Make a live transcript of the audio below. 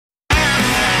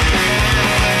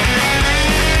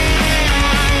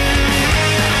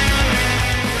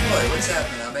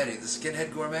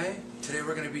Gourmet. Today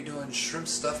we're going to be doing shrimp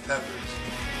stuffed peppers.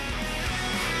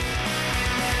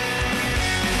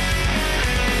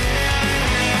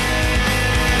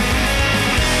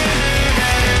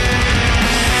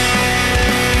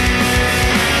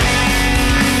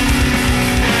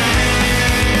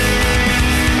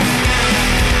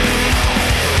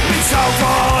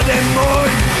 Vor dem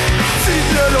Mond zieht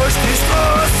mir durch die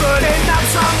Straßen. Den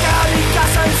Abschaum, der die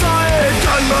Gassen soll,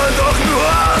 kann man doch nur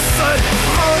hassen.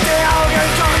 Rote Augen,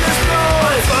 kochtes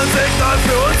Blut, ein Signal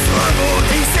für unsere Wut.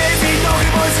 Ich seh sie noch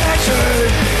über uns lächeln,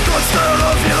 kurz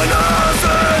darauf ihre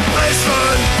Nasen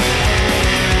brechen.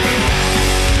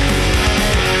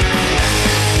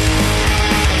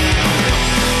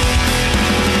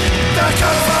 Der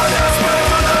Kampf war erst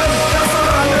begonnen, das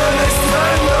Verlangen ist zu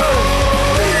Ende.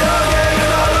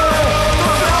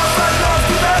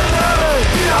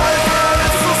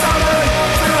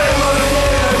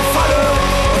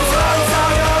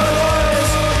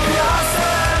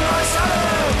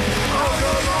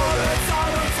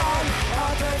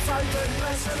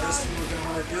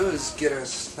 Is get a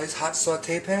nice hot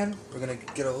saute pan. We're going to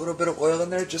get a little bit of oil in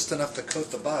there, just enough to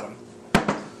coat the bottom. I'm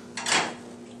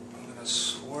going to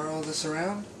swirl this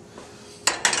around,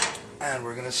 and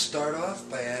we're going to start off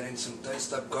by adding some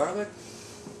diced up garlic,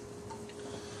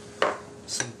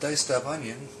 some diced up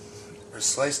onion, or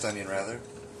sliced onion rather,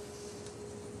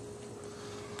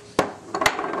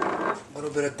 a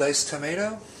little bit of diced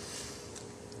tomato,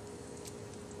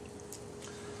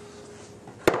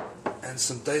 and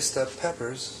some diced up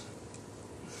peppers,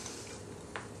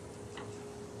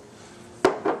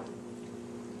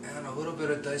 and a little bit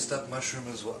of diced up mushroom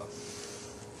as well.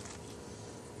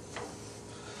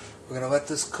 We're going to let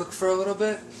this cook for a little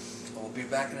bit, and we'll be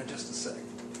back in just a sec.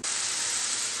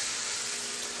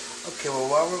 Okay, well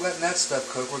while we're letting that stuff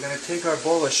cook, we're going to take our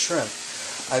bowl of shrimp.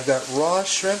 I've got raw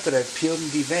shrimp that I've peeled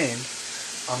and deveined.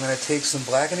 I'm going to take some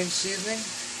blackening seasoning,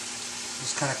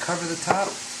 just kind of cover the top.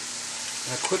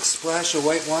 And a quick splash of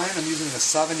white wine. I'm using a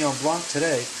Sauvignon Blanc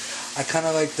today. I kind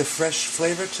of like the fresh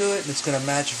flavor to it, and it's going to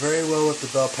match very well with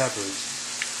the bell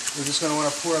peppers. We're just going to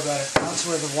want to pour about an ounce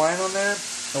worth of wine on there,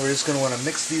 and we're just going to want to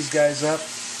mix these guys up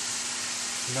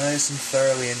nice and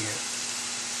thoroughly in here.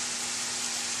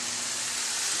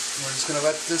 We're just going to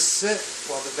let this sit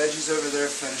while the veggies over there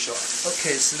finish off.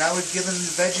 Okay, so now we've given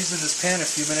the veggies in this pan a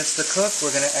few minutes to cook.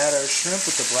 We're going to add our shrimp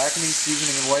with the blackening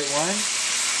seasoning and white wine.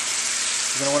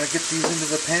 We're going to want to get these into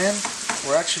the pan.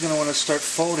 We're actually going to want to start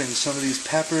folding some of these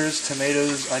peppers,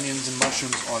 tomatoes, onions, and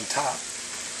mushrooms on top,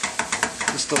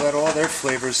 just to let all their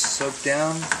flavors soak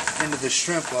down into the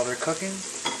shrimp while they're cooking.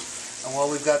 And while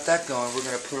we've got that going, we're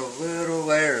going to put a little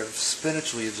layer of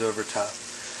spinach leaves over top.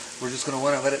 We're just going to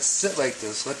want to let it sit like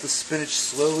this. Let the spinach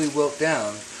slowly wilt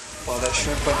down while that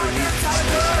shrimp underneath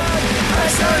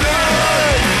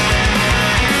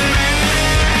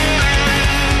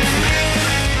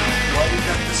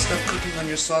is stuff cooking on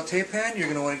your saute pan. You're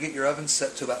going to want to get your oven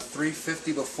set to about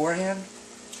 350 beforehand,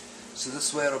 so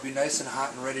this way it'll be nice and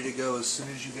hot and ready to go as soon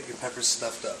as you get your peppers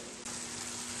stuffed up.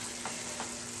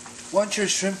 Once your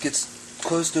shrimp gets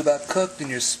close to about cooked and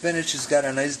your spinach has got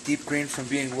a nice deep green from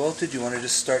being wilted, you want to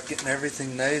just start getting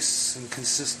everything nice and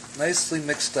nicely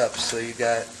mixed up, so you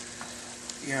got,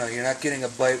 you're not getting a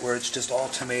bite where it's just all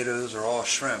tomatoes or all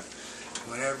shrimp.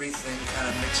 You want everything kind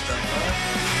of mixed up well.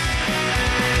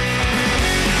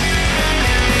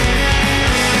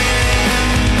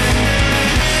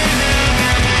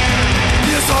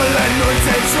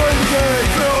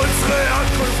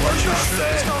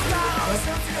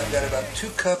 I've got about 2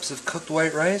 cups of cooked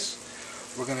white rice.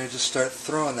 We're going to just start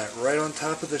throwing that right on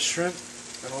top of the shrimp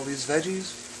and all these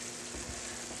veggies.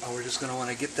 And we're just going to want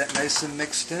to get that nice and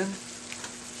mixed in.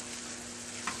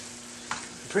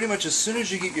 Pretty much as soon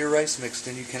as you get your rice mixed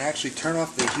in, you can actually turn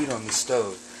off the heat on the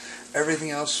stove.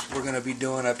 Everything else we're going to be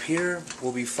doing up here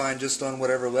will be fine just on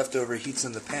whatever leftover heat's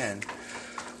in the pan.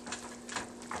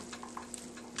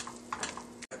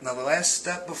 Now the last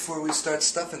step before we start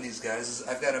stuffing these guys is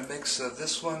I've got a mix of,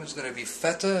 this one is going to be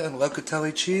feta and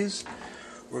locatelli cheese.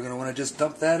 We're going to want to just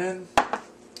dump that in.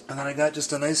 And then I got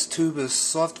just a nice tube of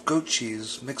soft goat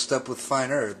cheese mixed up with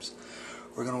fine herbs.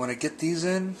 We're going to want to get these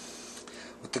in.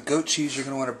 With the goat cheese, you're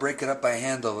going to want to break it up by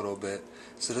hand a little bit,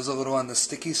 so it is a little on the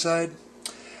sticky side.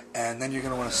 And then you're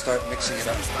going to want to start mixing it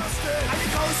up.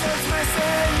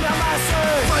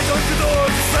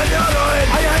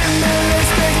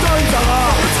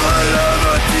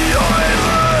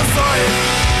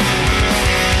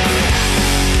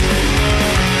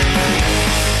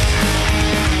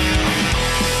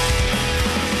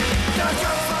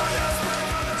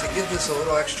 To give this a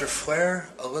little extra flair,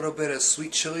 a little bit of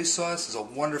sweet chili sauce is a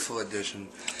wonderful addition.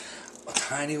 A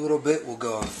tiny little bit will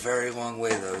go a very long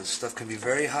way though. This stuff can be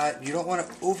very hot. You don't want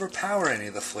to overpower any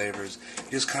of the flavors.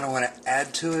 You just kind of want to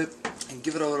add to it and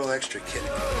give it a little extra kick.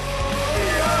 One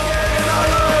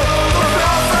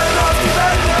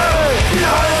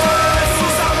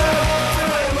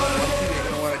thing you're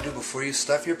going to want to do before you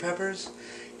stuff your peppers,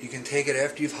 you can take it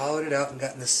after you've hollowed it out and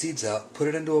gotten the seeds out, put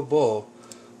it into a bowl,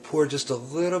 pour just a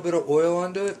little bit of oil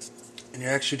onto it, and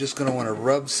you're actually just going to want to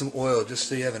rub some oil just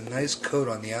so you have a nice coat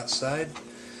on the outside.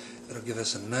 It'll give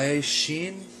us a nice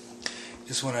sheen.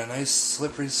 Just want a nice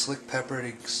slippery, slick pepper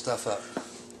to stuff up.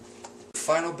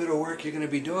 Final bit of work you're going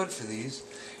to be doing for these,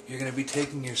 you're going to be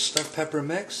taking your stuffed pepper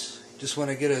mix. Just want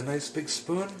to get a nice big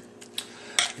spoon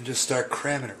and just start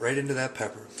cramming it right into that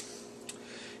pepper.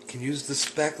 You can use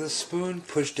the back of the spoon,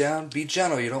 push down, be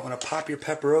gentle. You don't want to pop your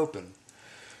pepper open.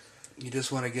 You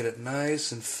just want to get it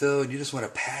nice and filled. You just want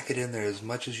to pack it in there as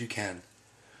much as you can.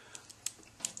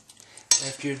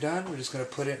 After you're done, we're just going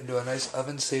to put it into a nice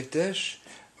oven-safe dish.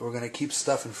 We're going to keep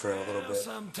stuffing for a little bit.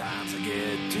 Sometimes I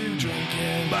get to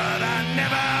drinking, but I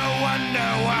never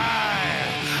wonder why.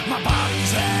 My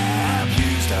body's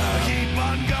abused to keep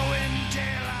on going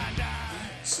till I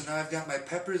die. So now I've got my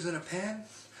peppers in a pan.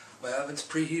 My oven's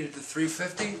preheated to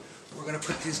 350. We're going to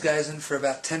put these guys in for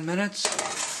about 10 minutes.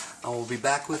 And we'll be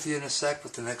back with you in a sec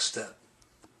with the next step.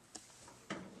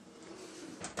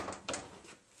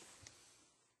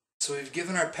 So we've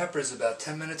given our peppers about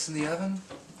 10 minutes in the oven.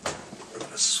 We're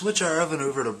going to switch our oven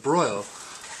over to broil.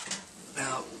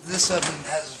 Now, this oven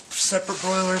has separate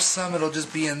broilers. Some it'll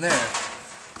just be in there.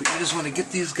 But you just want to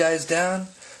get these guys down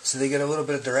so they get a little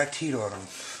bit of direct heat on them.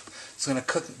 It's going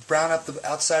to brown up the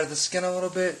outside of the skin a little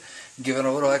bit and give it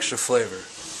a little extra flavor.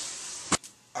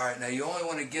 Alright, now you only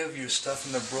want to give your stuff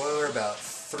in the broiler about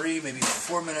 3, maybe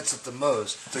 4 minutes at the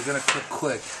most. They're going to cook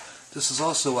quick. This is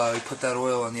also why we put that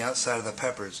oil on the outside of the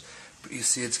peppers. But you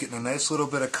see it's getting a nice little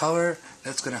bit of color.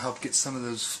 That's going to help get some of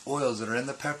those oils that are in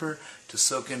the pepper to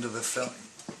soak into the filling.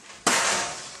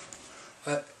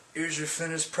 But here's your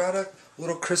finished product. A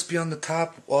little crispy on the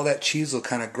top. All that cheese will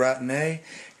kind of gratinate.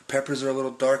 Your peppers are a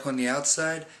little dark on the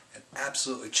outside and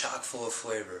absolutely chock full of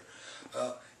flavor.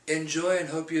 Enjoy and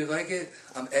hope you like it.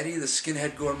 I'm Eddie, the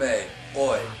Skinhead Gourmet.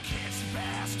 Oi.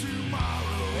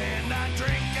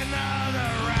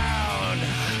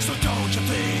 So don't you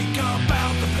think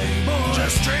about the people,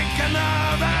 just drink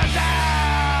another